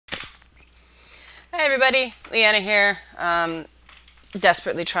Hey everybody, Leanna here.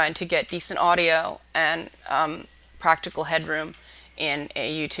 Desperately trying to get decent audio and practical headroom in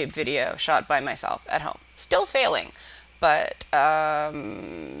a YouTube video shot by myself at home. Still failing, but yeah.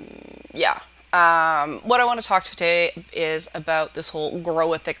 What I want to talk today is about this whole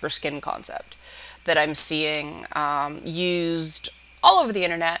grow a thicker skin concept that I'm seeing used all over the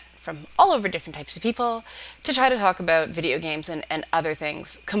internet from all over different types of people to try to talk about video games and other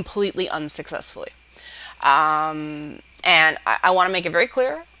things completely unsuccessfully. And I want to make it very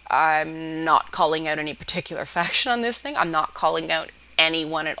clear, I'm not calling out any particular faction on this thing. I'm not calling out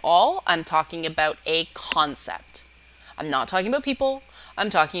anyone at all. I'm talking about a concept. I'm not talking about people.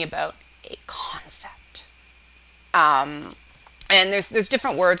 I'm talking about a concept. And there's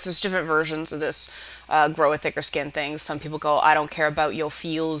different words, there's different versions of this grow a thicker skin thing. Some people go, I don't care about your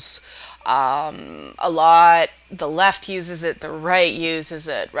feels a lot. The left uses it, the right uses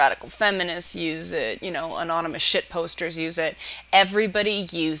it, radical feminists use it, anonymous shit posters use it. Everybody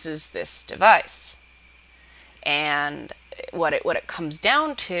uses this device. And what it comes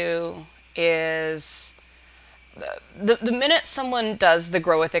down to is the minute someone does the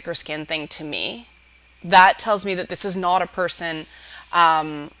grow a thicker skin thing to me, that tells me that this is not a person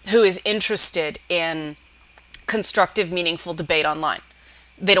who is interested in constructive, meaningful debate online.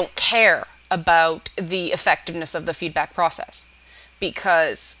 They don't care about the effectiveness of the feedback process,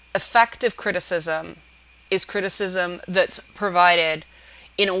 because effective criticism is criticism that's provided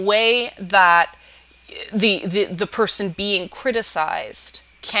in a way that the person being criticized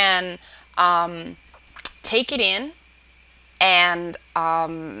can take it in and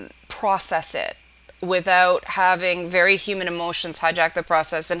process it without having very human emotions hijack the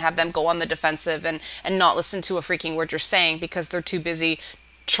process and have them go on the defensive and not listen to a freaking word you're saying because they're too busy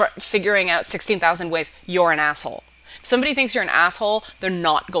figuring out 16,000 ways you're an asshole. If somebody thinks you're an asshole, they're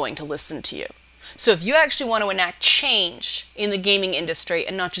not going to listen to you. So if you actually want to enact change in the gaming industry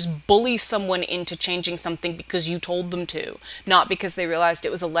and not just bully someone into changing something because you told them to, not because they realized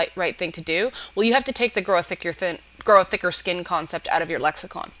it was a right thing to do, well, you have to take the grow a thicker skin concept out of your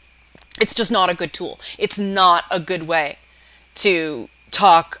lexicon. It's just not a good tool. It's not a good way to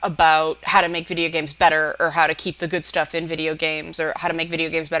talk about how to make video games better or how to keep the good stuff in video games or how to make video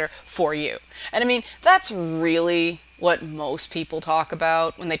games better for you. And I mean, that's really what most people talk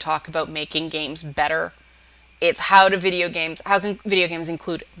about when they talk about making games better. It's how can video games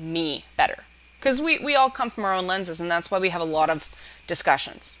include me better? Because we all come from our own lenses, and that's why we have a lot of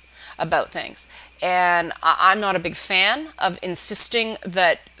discussions about things. And I'm not a big fan of insisting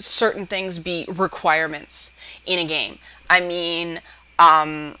that certain things be requirements in a game. I mean,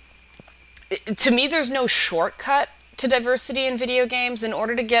 to me, there's no shortcut to diversity in video games. In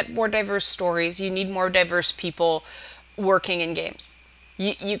order to get more diverse stories, you need more diverse people working in games.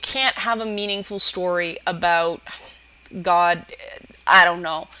 You can't have a meaningful story about, God, I don't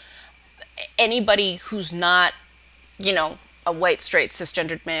know, anybody who's not, a white, straight,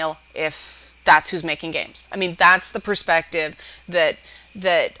 cisgendered male, if that's who's making games. I mean, that's the perspective that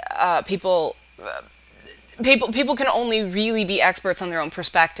people can only really be experts on their own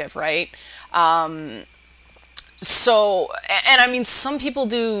perspective, right? So, and I mean, some people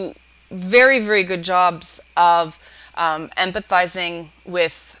do very, very good jobs of empathizing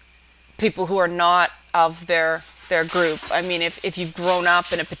with people who are not of their group. I mean, if you've grown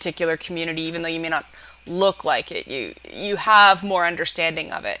up in a particular community, even though you may not look like it, you have more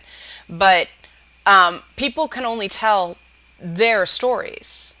understanding of it. But people can only tell their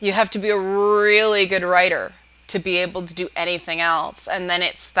stories. You have to be a really good writer to be able to do anything else. And then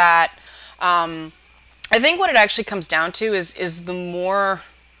it's that I think what it actually comes down to is the more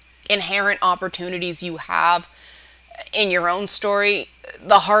inherent opportunities you have in your own story,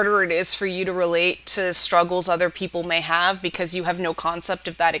 the harder it is for you to relate to struggles other people may have because you have no concept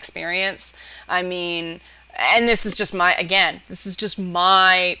of that experience. I mean, and this is just my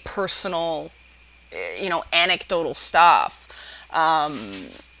personal, anecdotal stuff.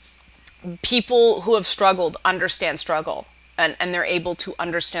 People who have struggled understand struggle. And they're able to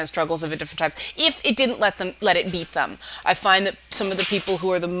understand struggles of a different type. If it didn't let it beat them. I find that some of the people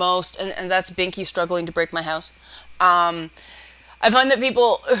who are the most, and that's Binky struggling to break my house. I find that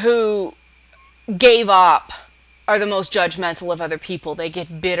people who gave up are the most judgmental of other people. They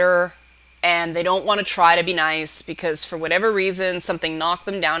get bitter and they don't want to try to be nice because for whatever reason, something knocked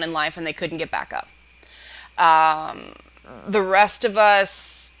them down in life and they couldn't get back up. The rest of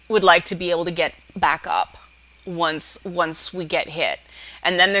us would like to be able to get back up once we get hit.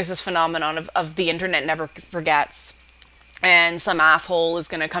 And then there's this phenomenon of the internet never forgets. And some asshole is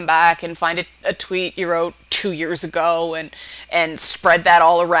going to come back and find a tweet you wrote 2 years ago and spread that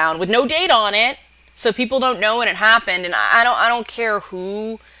all around with no date on it. So people don't know when it happened, and I don't care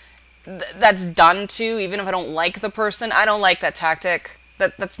who that's done to, even if I don't like the person. I don't like that tactic.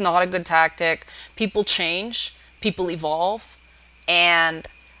 That's not a good tactic. People change, people evolve, and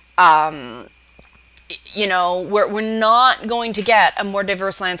we're not going to get a more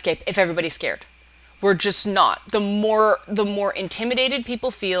diverse landscape if everybody's scared. We're just not. The more intimidated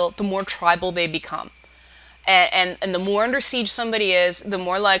people feel, the more tribal they become. And the more under siege somebody is, the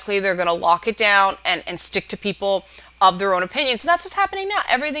more likely they're going to lock it down and stick to people of their own opinions. And that's what's happening now.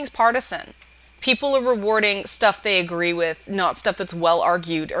 Everything's partisan. People are rewarding stuff they agree with, not stuff that's well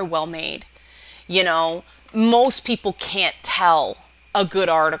argued or well made. Most people can't tell a good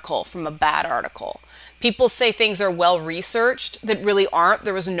article from a bad article. People say things are well researched that really aren't.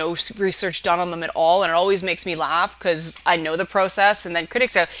 There was no research done on them at all, and it always makes me laugh because I know the process, and then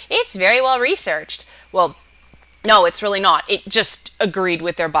critics go, it's very well researched. Well, no, it's really not. It just agreed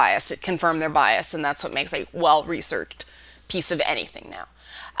with their bias. It confirmed their bias, and that's what makes a well-researched piece of anything now.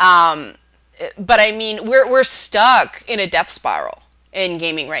 But I mean, we're stuck in a death spiral in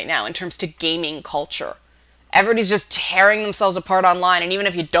gaming right now in terms to gaming culture. Everybody's just tearing themselves apart online, and even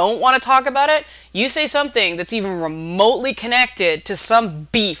if you don't want to talk about it, you say something that's even remotely connected to some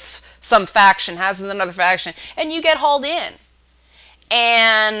beef some faction has with another faction, and you get hauled in.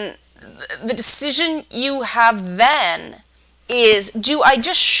 And the decision you have then is, do I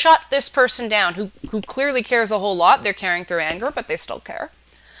just shut this person down who clearly cares a whole lot? They're carrying through anger, but they still care.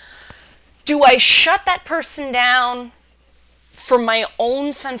 Do I shut that person down for my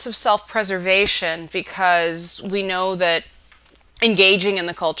own sense of self-preservation, because we know that engaging in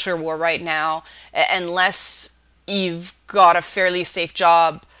the culture war right now, unless you've got a fairly safe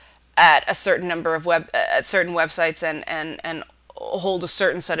job at a certain number of at certain websites and hold a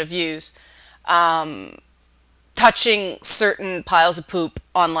certain set of views, touching certain piles of poop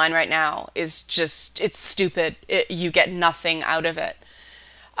online right now is just, it's stupid. You get nothing out of it.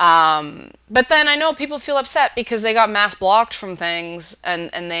 But then I know people feel upset because they got mass blocked from things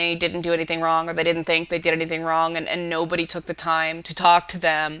and they didn't do anything wrong, or they didn't think they did anything wrong, and nobody took the time to talk to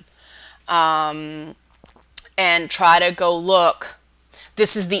them and try to go, look,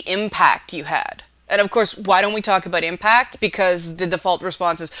 this is the impact you had. And of course, why don't we talk about impact? Because the default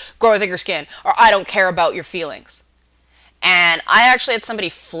response is grow a thicker skin, or I don't care about your feelings. And I actually had somebody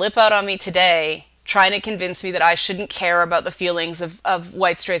flip out on me today trying to convince me that I shouldn't care about the feelings of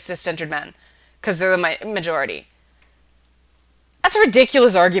white, straight, cisgendered men because they're the majority. That's a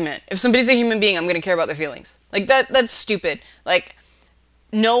ridiculous argument. If somebody's a human being, I'm going to care about their feelings. Like, that's stupid. Like,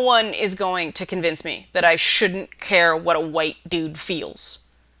 no one is going to convince me that I shouldn't care what a white dude feels.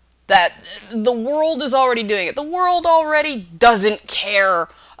 That the world is already doing it. The world already doesn't care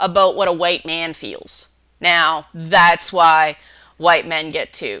about what a white man feels. Now, that's why white men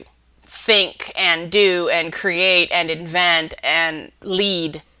get to think and do and create and invent and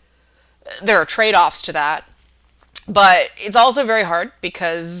lead. There are trade-offs to that. But it's also very hard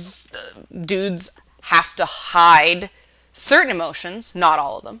because dudes have to hide certain emotions, not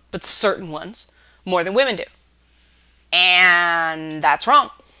all of them, but certain ones, more than women do. And that's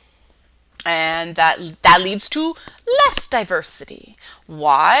wrong. And that leads to less diversity.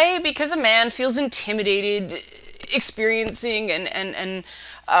 Why? Because a man feels intimidated experiencing and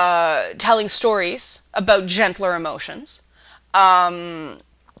telling stories about gentler emotions.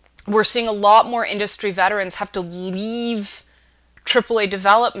 We're seeing a lot more industry veterans have to leave AAA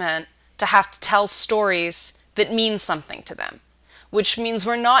development to have to tell stories that mean something to them, which means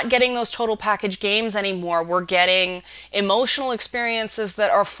we're not getting those total package games anymore. We're getting emotional experiences that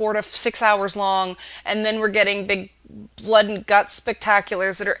are 4 to 6 hours long, and then we're getting big blood and guts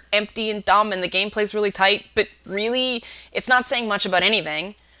spectaculars that are empty and dumb, and the gameplay's really tight, but really, it's not saying much about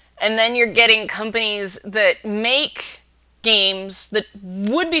anything. And then you're getting companies that make games that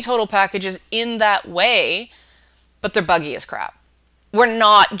would be total packages in that way, but they're buggy as crap. We're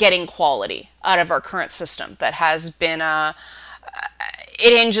not getting quality out of our current system that has been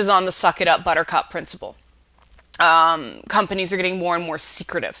it hinges on the suck it up buttercup principle. Companies are getting more and more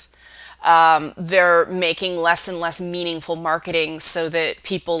secretive. They're making less and less meaningful marketing so that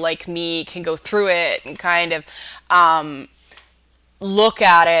people like me can go through it and kind of look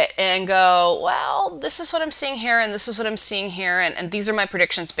at it and go, well, this is what I'm seeing here, and this is what I'm seeing here, and these are my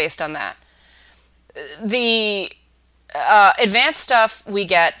predictions based on that. The advanced stuff we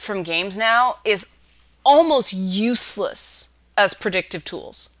get from games now is almost useless as predictive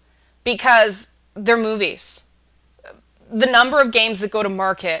tools because they're movies. The number of games that go to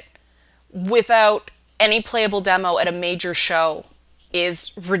market without any playable demo at a major show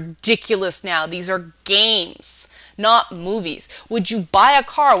is ridiculous now. These are games, not movies. Would you buy a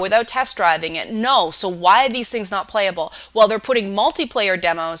car without test driving it? No. So why are these things not playable? Well, they're putting multiplayer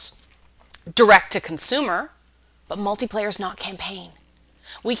demos direct to consumer, but multiplayer is not campaign.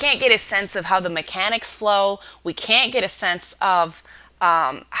 We can't get a sense of how the mechanics flow. We can't get a sense of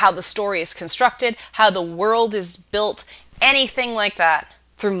how the story is constructed, how the world is built, anything like that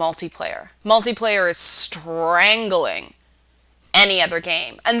through multiplayer. Multiplayer is strangling any other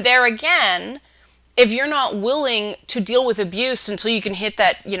game. And there again, if you're not willing to deal with abuse until you can hit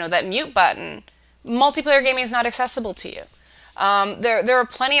that, that mute button, multiplayer gaming is not accessible to you. There are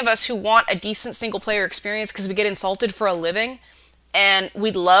plenty of us who want a decent single-player experience because we get insulted for a living, and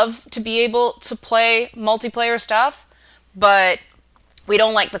we'd love to be able to play multiplayer stuff, but we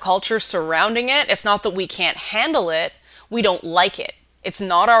don't like the culture surrounding it. It's not that we can't handle it. We don't like it. It's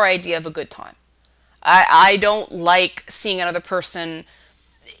not our idea of a good time. I don't like seeing another person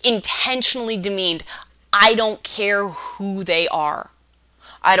intentionally demeaned. I don't care who they are.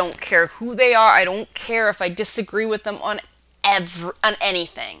 I don't care who they are. I don't care if I disagree with them on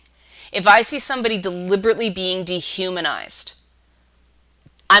anything. If I see somebody deliberately being dehumanized,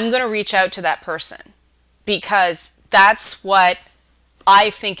 I'm going to reach out to that person, because that's what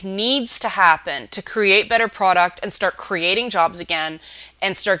I think needs to happen to create better product and start creating jobs again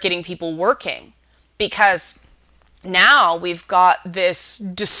and start getting people working. Because now we've got this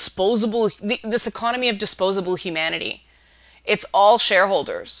this economy of disposable humanity. It's all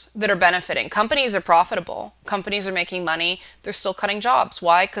shareholders that are benefiting. Companies are profitable. Companies are making money. They're still cutting jobs.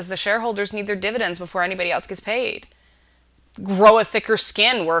 Why? Because the shareholders need their dividends before anybody else gets paid. Grow a thicker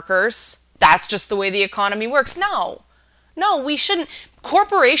skin, workers. That's just the way the economy works. No, we shouldn't.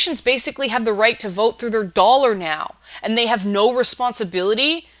 Corporations basically have the right to vote through their dollar now, and they have no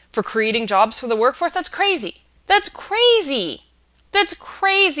responsibility for creating jobs for the workforce. That's crazy. That's crazy. That's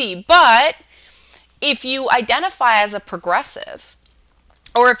crazy. But if you identify as a progressive,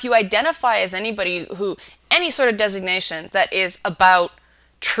 or if you identify as any sort of designation that is about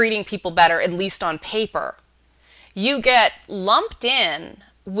treating people better, at least on paper, you get lumped in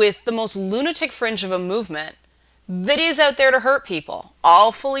with the most lunatic fringe of a movement that is out there to hurt people.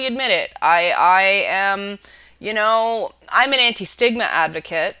 I'll fully admit it. I am, I'm an anti-stigma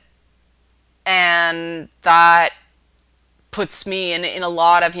advocate, and that puts me in a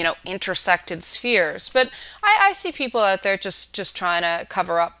lot of, intersected spheres. But I see people out there just trying to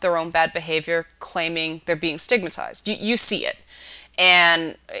cover up their own bad behavior, claiming they're being stigmatized. You see it.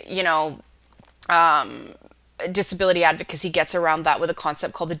 And, disability advocacy gets around that with a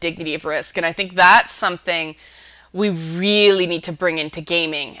concept called the dignity of risk. And I think that's something we really need to bring into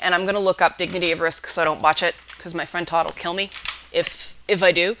gaming. And I'm going to look up dignity of risk so I don't botch it, because my friend Todd will kill me if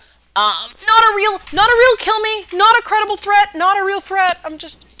I do. Not a real kill me, not a credible threat, not a real threat. I'm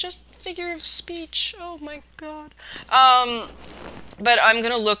just figure of speech. Oh my God. But I'm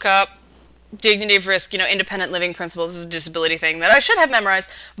going to look up dignity of risk, independent living principles is a disability thing that I should have memorized,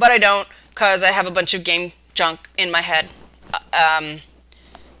 but I don't, because I have a bunch of game junk in my head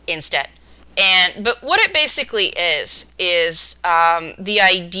instead. But what it basically is the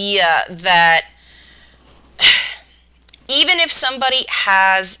idea that even if somebody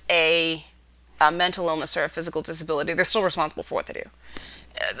has a mental illness or a physical disability, they're still responsible for what they do.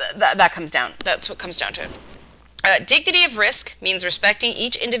 That's what comes down to it. Dignity of risk means respecting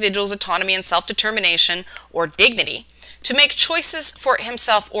each individual's autonomy and self-determination, or dignity, to make choices for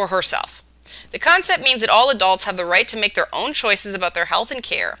himself or herself. The concept means that all adults have the right to make their own choices about their health and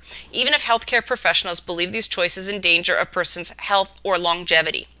care, even if healthcare professionals believe these choices endanger a person's health or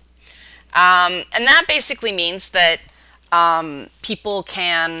longevity. And that basically means that people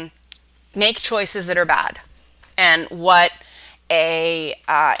can make choices that are bad. And what a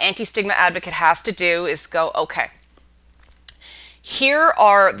anti-stigma advocate has to do is go, okay, here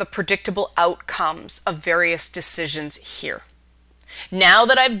are the predictable outcomes of various decisions here. Now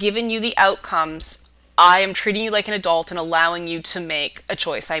that I've given you the outcomes, I am treating you like an adult and allowing you to make a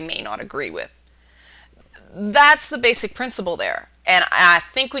choice I may not agree with. That's the basic principle there. And I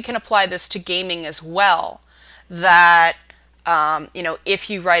think we can apply this to gaming as well. That, if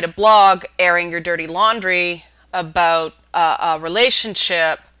you write a blog airing your dirty laundry about a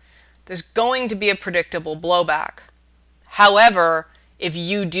relationship, there's going to be a predictable blowback. However, if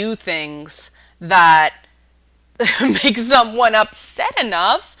you do things that make someone upset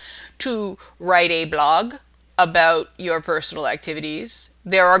enough to write a blog about your personal activities,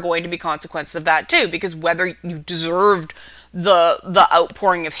 there are going to be consequences of that too, because whether you deserved the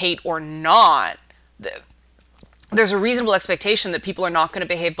outpouring of hate or not, there's a reasonable expectation that people are not going to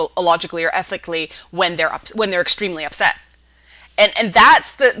behave logically or ethically when they're extremely upset. And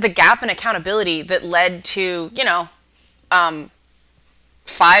that's the gap in accountability that led to,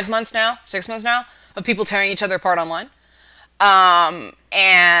 5 months now, 6 months now, of people tearing each other apart online.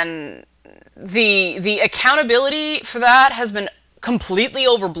 And the accountability for that has been completely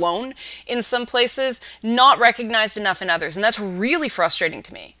overblown in some places, not recognized enough in others. And that's really frustrating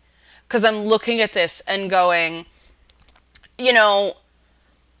to me, because I'm looking at this and going,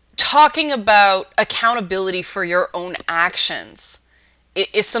 talking about accountability for your own actions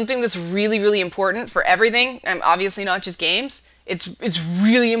is something that's really, really important for everything. I'm obviously not just games. It's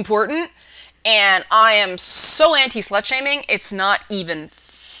really important. And I am so anti-slut shaming, it's not even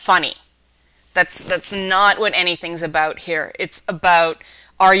funny. That's not what anything's about here. It's about,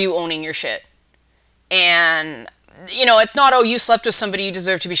 are you owning your shit? And, it's not, oh, you slept with somebody, you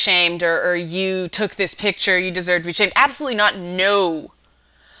deserve to be shamed, or you took this picture, you deserve to be shamed. Absolutely not, no.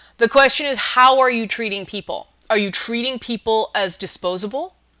 The question is, how are you treating people? Are you treating people as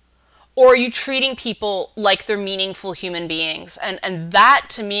disposable? Or are you treating people like they're meaningful human beings? And that,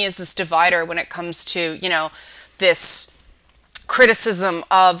 to me, is this divider when it comes to, this criticism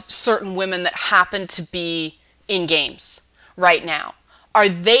of certain women that happen to be in games right now. Are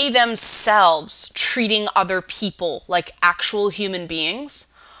they themselves treating other people like actual human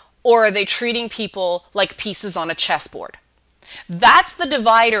beings? Or are they treating people like pieces on a chessboard? That's the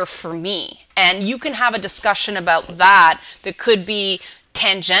divider for me. And you can have a discussion about that could be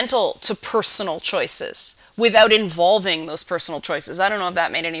tangential to personal choices without involving those personal choices. I don't know if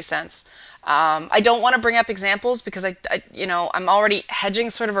that made any sense. I don't want to bring up examples because I'm already hedging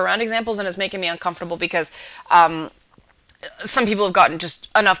sort of around examples, and it's making me uncomfortable because some people have gotten just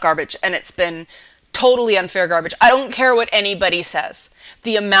enough garbage, and it's been totally unfair garbage. I don't care what anybody says.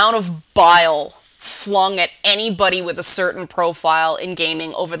 The amount of bile flung at anybody with a certain profile in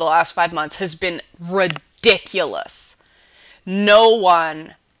gaming over the last 5 months has been ridiculous. No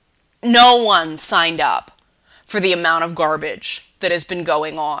one signed up for the amount of garbage that has been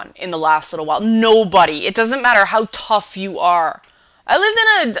going on in the last little while. Nobody. It doesn't matter how tough you are. I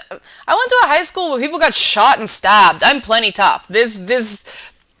went to a high school where people got shot and stabbed. I'm plenty tough. This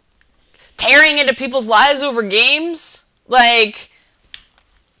tearing into people's lives over games, like,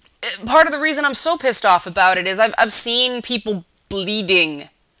 part of the reason I'm so pissed off about it is I've seen people bleeding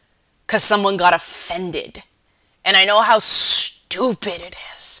because someone got offended. And I know how stupid it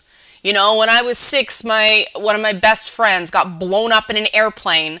is. When I was 6, one of my best friends got blown up in an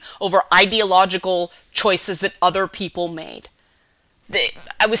airplane over ideological choices that other people made.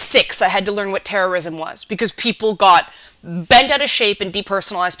 I was 6. I had to learn what terrorism was because people got bent out of shape and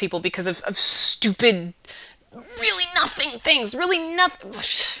depersonalized people because of stupid, really nothing things. Really nothing.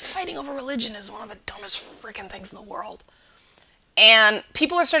 Fighting over religion is one of the dumbest freaking things in the world. And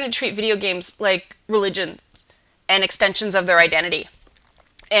people are starting to treat video games like religion and extensions of their identity.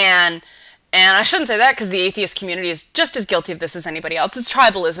 And I shouldn't say that because the atheist community is just as guilty of this as anybody else. It's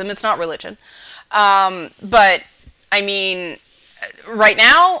tribalism. It's not religion. But, I mean, right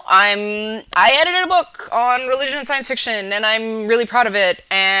now, I edited a book on religion and science fiction, and I'm really proud of it,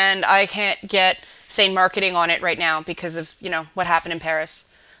 and I can't get sane marketing on it right now because of, what happened in Paris.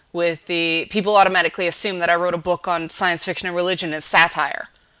 With the people automatically assume that I wrote a book on science fiction and religion as satire.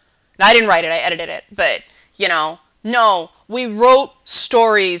 Now, I didn't write it, I edited it, but, no, we wrote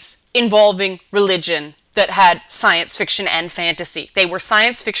stories involving religion that had science fiction and fantasy. They were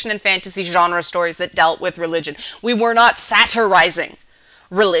science fiction and fantasy genre stories that dealt with religion. We were not satirizing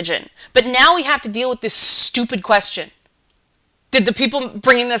religion. But now we have to deal with this stupid question. Did the people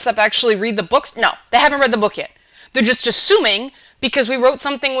bringing this up actually read the books? No, they haven't read the book yet. They're just assuming because we wrote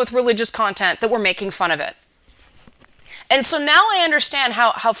something with religious content that we're making fun of it. And so now I understand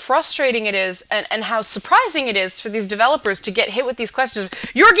how frustrating it is and how surprising it is for these developers to get hit with these questions.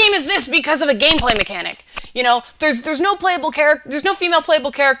 Your game is this because of a gameplay mechanic. There's no playable character, there's no female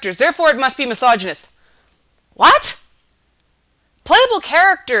playable characters, therefore it must be misogynist. What? Playable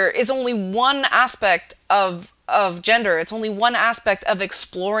character is only one aspect of gender. It's only one aspect of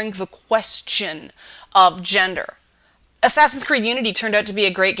exploring the question of gender. Assassin's Creed Unity turned out to be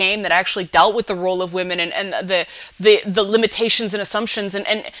a great game that actually dealt with the role of women and the limitations and assumptions, and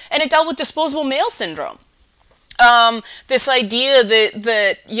it dealt with disposable male syndrome. This idea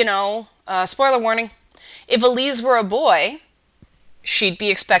that spoiler warning, if Elise were a boy, she'd be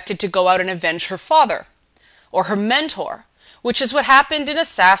expected to go out and avenge her father or her mentor, which is what happened in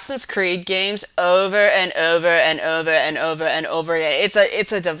Assassin's Creed games over and over and over and over and over again.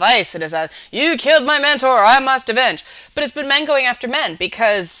 It's a device. It is you killed my mentor, I must avenge. But it's been men going after men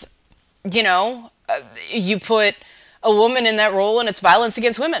because, you put a woman in that role and it's violence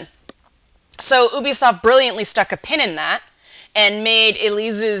against women. So Ubisoft brilliantly stuck a pin in that and made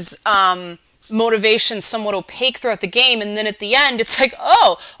Elise's motivation somewhat opaque throughout the game, and then at the end it's like,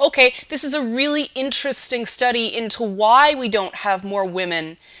 oh, okay, this is a really interesting study into why we don't have more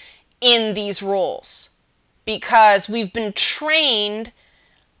women in these roles, because we've been trained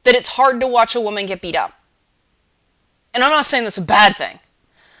that it's hard to watch a woman get beat up. And I'm not saying that's a bad thing.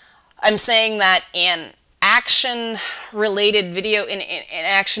 I'm saying that in action-related video, in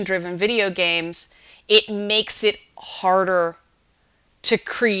action-driven video games, it makes it harder to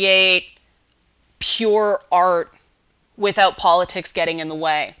create pure art without politics getting in the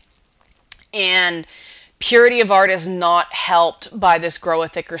way. And purity of art is not helped by this grow a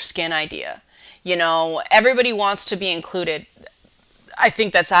thicker skin idea. You know, everybody wants to be included. I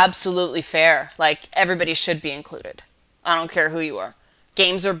think that's absolutely fair. Like, everybody should be included. I don't care who you are.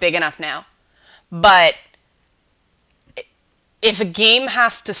 Games are big enough now. But if a game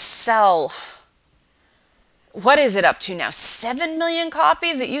has to sell, what is it up to now? 7 million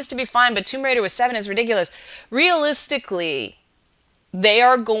copies? It used to be fine, but Tomb Raider with 7 is ridiculous. Realistically, they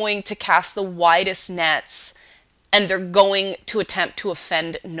are going to cast the widest nets, and they're going to attempt to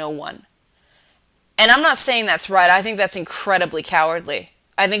offend no one. And I'm not saying that's right. I think that's incredibly cowardly.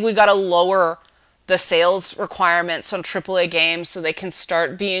 I think we got to lower the sales requirements on AAA games so they can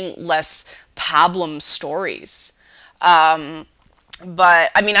start being less pablum stories. But,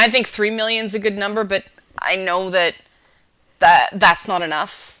 I mean, I think 3 million is a good number, but I know that's not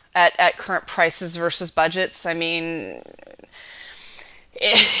enough at current prices versus budgets. I mean,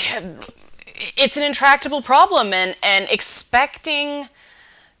 it's an intractable problem, and expecting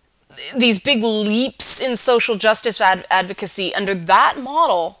these big leaps in social justice advocacy under that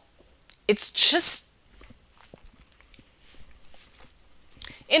model, it's just...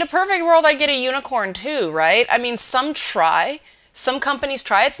 In a perfect world, I'd get a unicorn too, right? I mean, some try. Some companies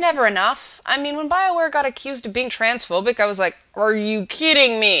try. It's never enough. I mean, when BioWare got accused of being transphobic, I was like, are you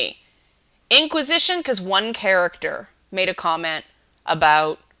kidding me? Inquisition, because one character made a comment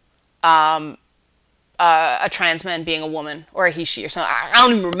about a trans man being a woman, or a he, she, or something. I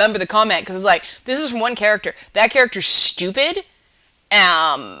don't even remember the comment, because it's like, this is from one character. That character's stupid.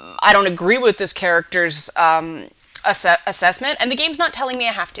 I don't agree with this character's assessment, and the game's not telling me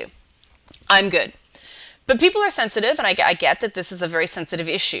I have to. I'm good. But people are sensitive, and I get that this is a very sensitive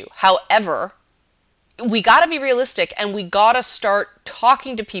issue. However, we gotta be realistic, and we gotta start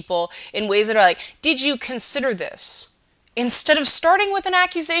talking to people in ways that are like, did you consider this? Instead of starting with an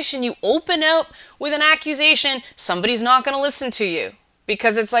accusation, you open up with an accusation, somebody's not gonna listen to you.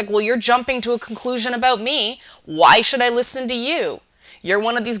 Because it's like, well, you're jumping to a conclusion about me. Why should I listen to you? You're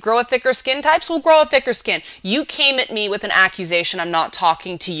one of these grow a thicker skin types? Well, grow a thicker skin. You came at me with an accusation, I'm not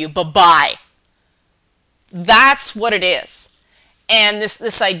talking to you. Bye-bye. That's what it is. And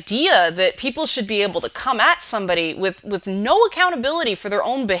this idea that people should be able to come at somebody with no accountability for their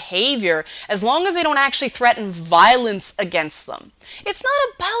own behavior as long as they don't actually threaten violence against them. It's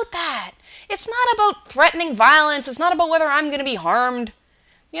not about that. It's not about threatening violence. It's not about whether I'm going to be harmed.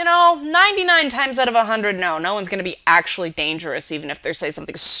 You know, 99 times out of 100, no one's going to be actually dangerous, even if they say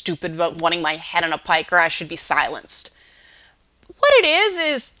something stupid about wanting my head on a pike or I should be silenced. What it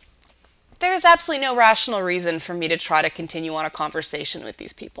is there's absolutely no rational reason for me to try to continue on a conversation with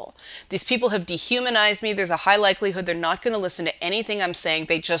these people. These people have dehumanized me. There's a high likelihood they're not going to listen to anything I'm saying.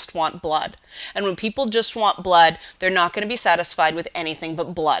 They just want blood. And when people just want blood, they're not going to be satisfied with anything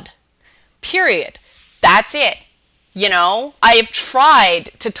but blood. Period. That's it. You know, I have tried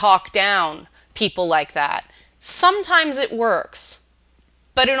to talk down people like that. Sometimes it works,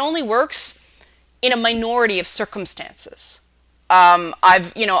 but it only works in a minority of circumstances.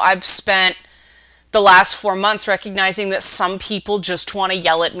 I've spent the last 4 months recognizing that some people just want to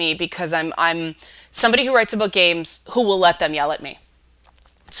yell at me because I'm somebody who writes about games who will let them yell at me.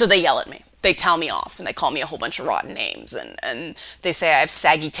 So they yell at me. They tell me off, and they call me a whole bunch of rotten names, and they say I have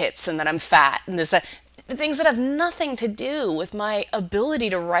saggy tits and that I'm fat, and things that have nothing to do with my ability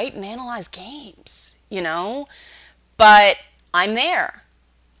to write and analyze games, you know? But I'm there.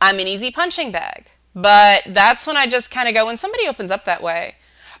 I'm an easy punching bag. But that's when I just kind of go, when somebody opens up that way,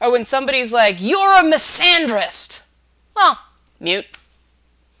 or when somebody's like, you're a misandrist. Well, mute.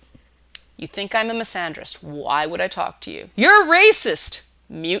 You think I'm a misandrist. Why would I talk to you? You're a racist.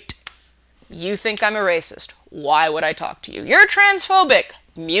 Mute. You think I'm a racist. Why would I talk to you? You're transphobic.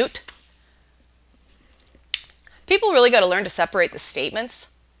 Mute. People really got to learn to separate the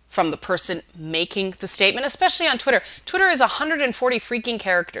statements from the person making the statement, especially on Twitter. Twitter is 140 freaking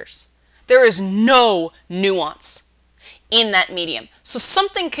characters. There is no nuance in that medium. So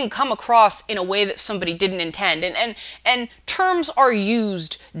something can come across in a way that somebody didn't intend, and terms are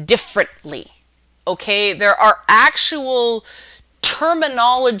used differently. Okay, there are actual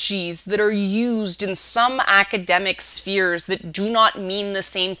terminologies that are used in some academic spheres that do not mean the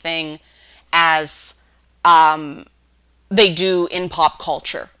same thing as they do in pop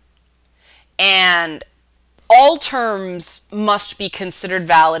culture. And all terms must be considered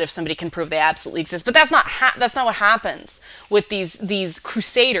valid if somebody can prove they absolutely exist. But that's not what happens with these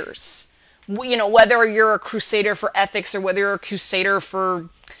crusaders. You know, whether you're a crusader for ethics or whether you're a crusader for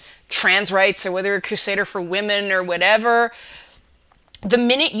trans rights or whether you're a crusader for women or whatever, the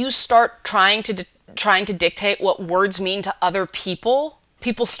minute you start trying to dictate what words mean to other people,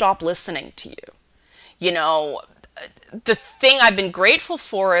 people stop listening to you. You know, the thing I've been grateful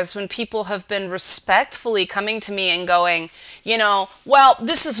for is when people have been respectfully coming to me and going, you know, well,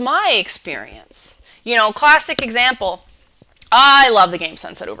 this is my experience. You know, classic example. I love the game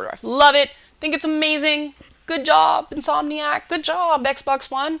Sunset Overdrive. Love it. Think it's amazing. Good job, Insomniac. Good job, Xbox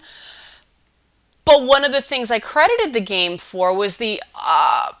One. But one of the things I credited the game for was the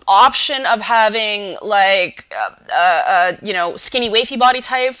option of having like you know, skinny wafy body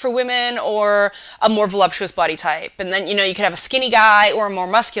type for women or a more voluptuous body type. And then, you know, you could have a skinny guy or a more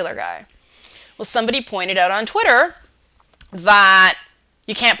muscular guy. Well, somebody pointed out on Twitter that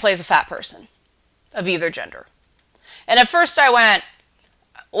you can't play as a fat person of either gender. And at first I went,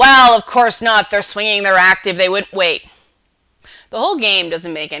 well, of course not. They're swinging, they're active, they wouldn't wait. The whole game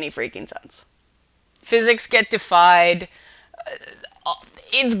doesn't make any freaking sense. Physics get defied.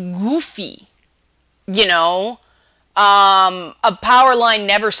 It's goofy, you know. A power line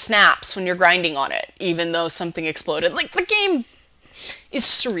never snaps when you're grinding on it, even though something exploded. Like, the game is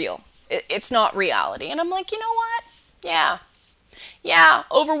surreal. It's not reality. And I'm like, you know what? Yeah,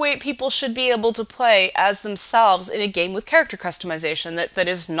 overweight people should be able to play as themselves in a game with character customization that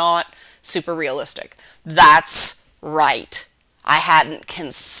is not super realistic. That's right. I hadn't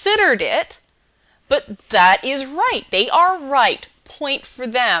considered it, but that is right. They are right. Point for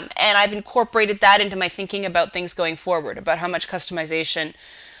them. And I've incorporated that into my thinking about things going forward, about how much customization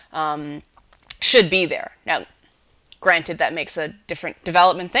should be there. Now, granted, that makes a different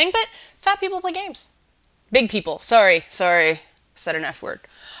development thing, but fat people play games. Big people. Sorry, said an F word.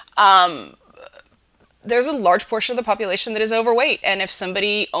 There's a large portion of the population that is overweight, and if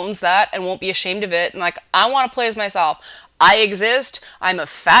somebody owns that and won't be ashamed of it, and like, I want to play as myself, I exist, I'm a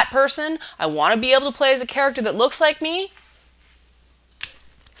fat person, I want to be able to play as a character that looks like me,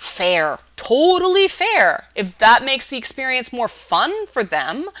 fair. Totally fair. If that makes the experience more fun for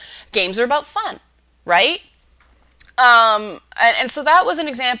them, games are about fun, right? And so that was an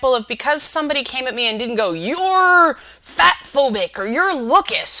example of, because somebody came at me and didn't go, you're fat phobic or you're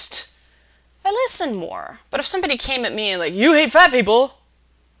lookist, I listen more. But if somebody came at me and like, you hate fat people,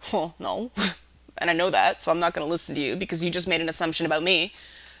 well, no. And I know that, so I'm not going to listen to you because you just made an assumption about me,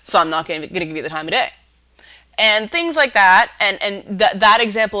 so I'm not going to give you the time of day. And things like that, and that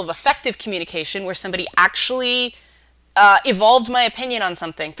example of effective communication where somebody actually evolved my opinion on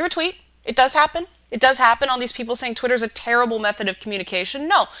something through a tweet. It does happen. It does happen. All these people saying Twitter's a terrible method of communication.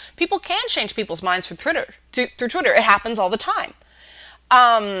 No, people can change people's minds through Twitter. It happens all the time.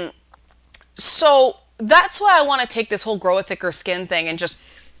 So that's why I want to take this whole grow a thicker skin thing and just,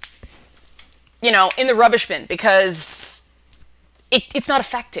 you know, in the rubbish bin, because it's not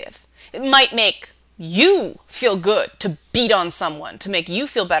effective. It might make you feel good to beat on someone, to make you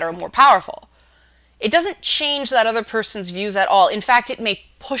feel better and more powerful. It doesn't change that other person's views at all. In fact, it may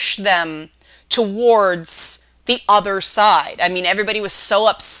push them towards the other side. I mean, everybody was so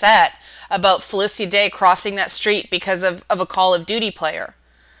upset about Felicia Day crossing that street because of a Call of Duty player.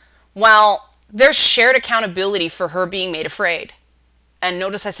 Well, there's shared accountability for her being made afraid. And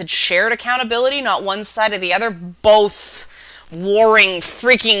notice I said shared accountability, not one side or the other. Both warring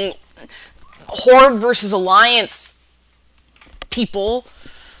freaking Horde versus Alliance people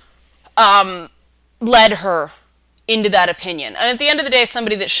led her into that opinion. And at the end of the day,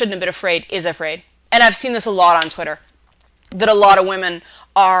 somebody that shouldn't have been afraid is afraid. And I've seen this a lot on Twitter, that a lot of women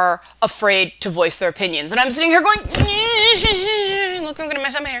are afraid to voice their opinions. And I'm sitting here going, look, I'm going to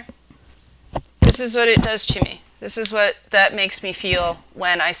mess up my hair. This is what it does to me. This is what that makes me feel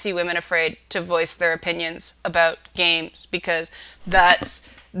when I see women afraid to voice their opinions about games, because that's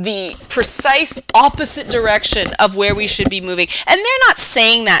the precise opposite direction of where we should be moving. And they're not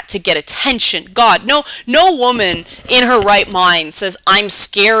saying that to get attention. God, no woman in her right mind says, I'm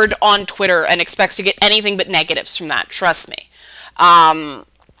scared on Twitter, and expects to get anything but negatives from that. Trust me.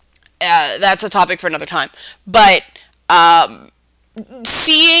 That's a topic for another time. But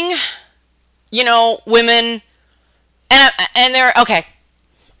seeing, you know, women, and they're, okay,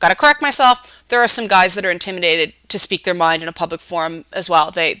 gotta correct myself, there are some guys that are intimidated to speak their mind in a public forum as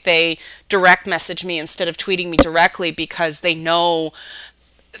well. They direct message me instead of tweeting me directly because they know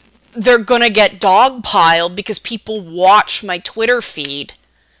they're going to get dogpiled because people watch my Twitter feed.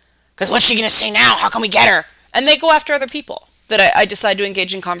 Because what's she going to say now? How can we get her? And they go after other people that I decide to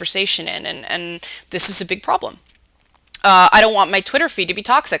engage in conversation in. And this is a big problem. I don't want my Twitter feed to be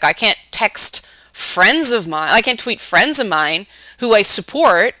toxic. I can't text friends of mine. I can't tweet friends of mine who I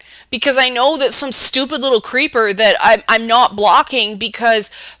support because I know that some stupid little creeper that I'm not blocking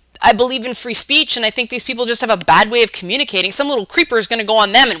because I believe in free speech and I think these people just have a bad way of communicating. Some little creeper is going to go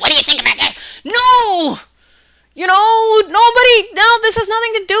on them and what do you think about that? No! You know, this has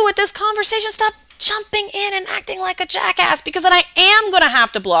nothing to do with this conversation. Stop jumping in and acting like a jackass because then I am going to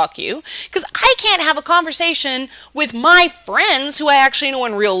have to block you because I can't have a conversation with my friends who I actually know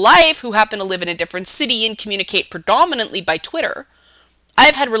in real life who happen to live in a different city and communicate predominantly by Twitter.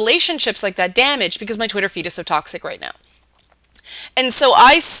 I've had relationships like that damaged because my Twitter feed is so toxic right now. And so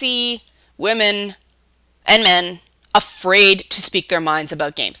I see women and men afraid to speak their minds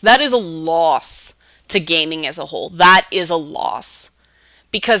about games. That is a loss to gaming as a whole. That is a loss.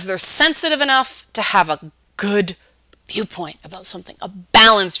 Because they're sensitive enough to have a good viewpoint about something, a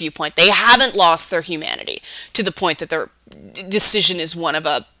balanced viewpoint. They haven't lost their humanity to the point that their decision is one of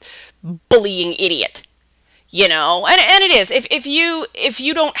a bullying idiot. You know, and it is. If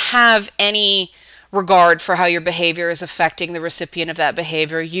you don't have any regard for how your behavior is affecting the recipient of that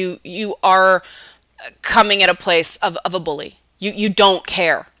behavior, you are coming at a place of a bully. You don't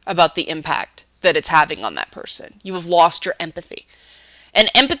care about the impact that it's having on that person. You have lost your empathy. And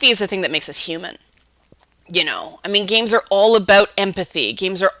empathy is the thing that makes us human. You know, I mean, games are all about empathy.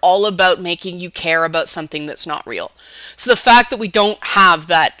 Games are all about making you care about something that's not real. So the fact that we don't have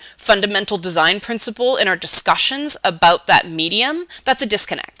that fundamental design principle in our discussions about that medium, that's a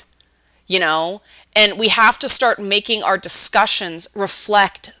disconnect. You know, and we have to start making our discussions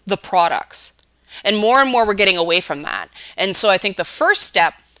reflect the products. And more we're getting away from that. And so I think the first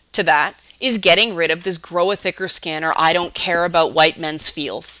step to that is getting rid of this grow a thicker skin or I don't care about white men's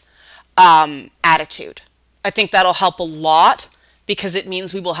feels attitude. I think that'll help a lot because it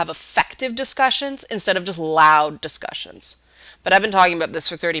means we will have effective discussions instead of just loud discussions. But I've been talking about this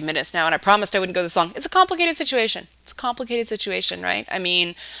for 30 minutes now and I promised I wouldn't go this long. It's a complicated situation. It's a complicated situation, right? I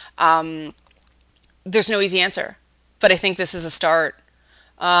mean, there's no easy answer, but I think this is a start.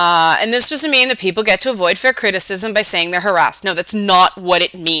 And this doesn't mean that people get to avoid fair criticism by saying they're harassed. No, that's not what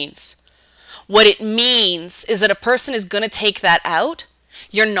it means. What it means is that a person is going to take that out.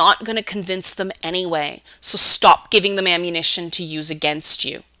 You're not going to convince them anyway. So stop giving them ammunition to use against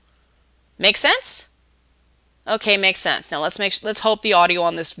you. Make sense? Okay, makes sense. Now let's hope the audio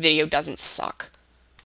on this video doesn't suck.